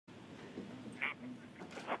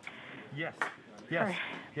Yes. Yes.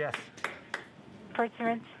 Yes.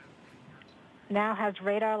 Perseverance now has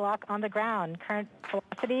radar lock on the ground. Current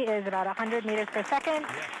velocity is about 100 meters per second,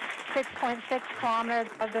 6.6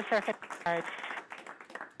 kilometers of the surface of Mars.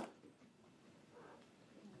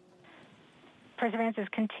 Perseverance is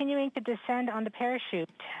continuing to descend on the parachute.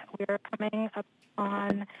 We are coming up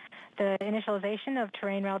on the initialization of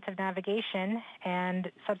terrain relative navigation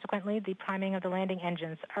and subsequently the priming of the landing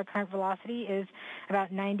engines. Our current velocity is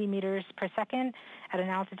about 90 meters per second at an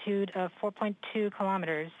altitude of 4.2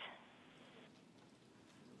 kilometers.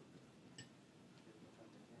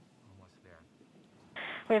 Almost there.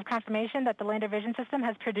 We have confirmation that the lander vision system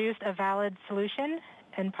has produced a valid solution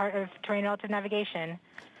and part of terrain relative navigation.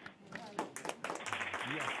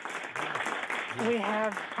 Yes. We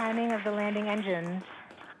have priming of the landing engines.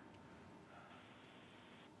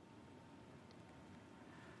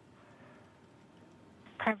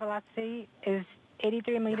 Current velocity is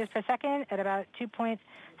 83 meters per second at about 2.6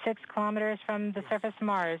 kilometers from the surface of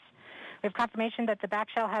Mars. We have confirmation that the back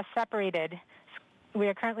shell has separated. We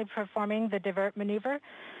are currently performing the divert maneuver.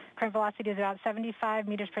 Current velocity is about 75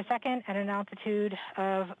 meters per second at an altitude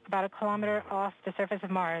of about a kilometer off the surface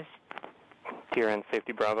of Mars. TRN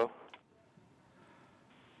Safety Bravo.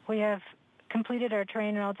 We have completed our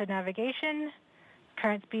terrain relative navigation.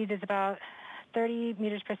 Current speed is about 30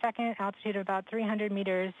 meters per second, altitude of about 300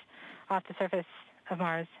 meters off the surface of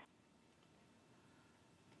Mars.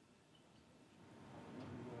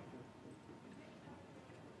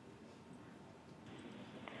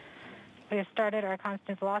 We have started our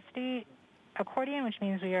constant velocity accordion, which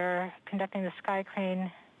means we are conducting the sky crane,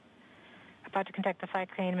 about to conduct the sky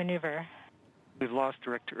crane maneuver. We've lost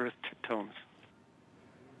direct-to-earth tones.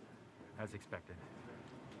 As expected.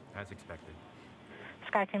 As expected.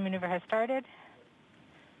 Sky crane maneuver has started.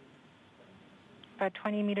 About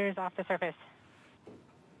 20 meters off the surface.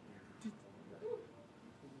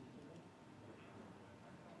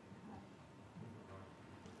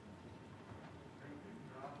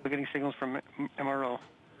 We're getting signals from MRO.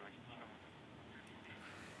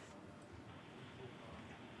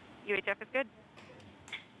 UHF is good.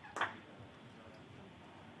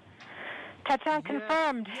 Touchdown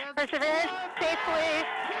confirmed. Perseverance safely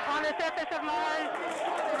on the surface of Mars,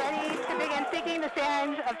 ready to begin seeking the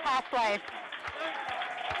signs of past life.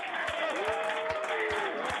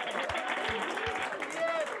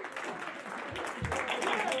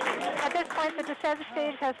 At this point, the descent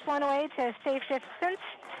stage has flown away to a safe distance.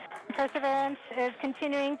 Perseverance is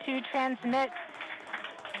continuing to transmit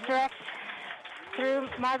direct through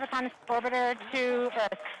Mars Reconnaissance Orbiter to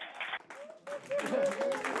Earth.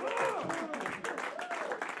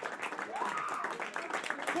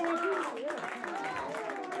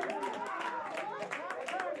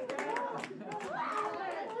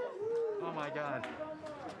 Oh my God.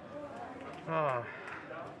 Oh.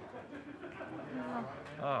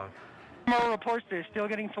 Oh. MRO reports they're still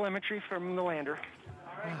getting telemetry from the lander.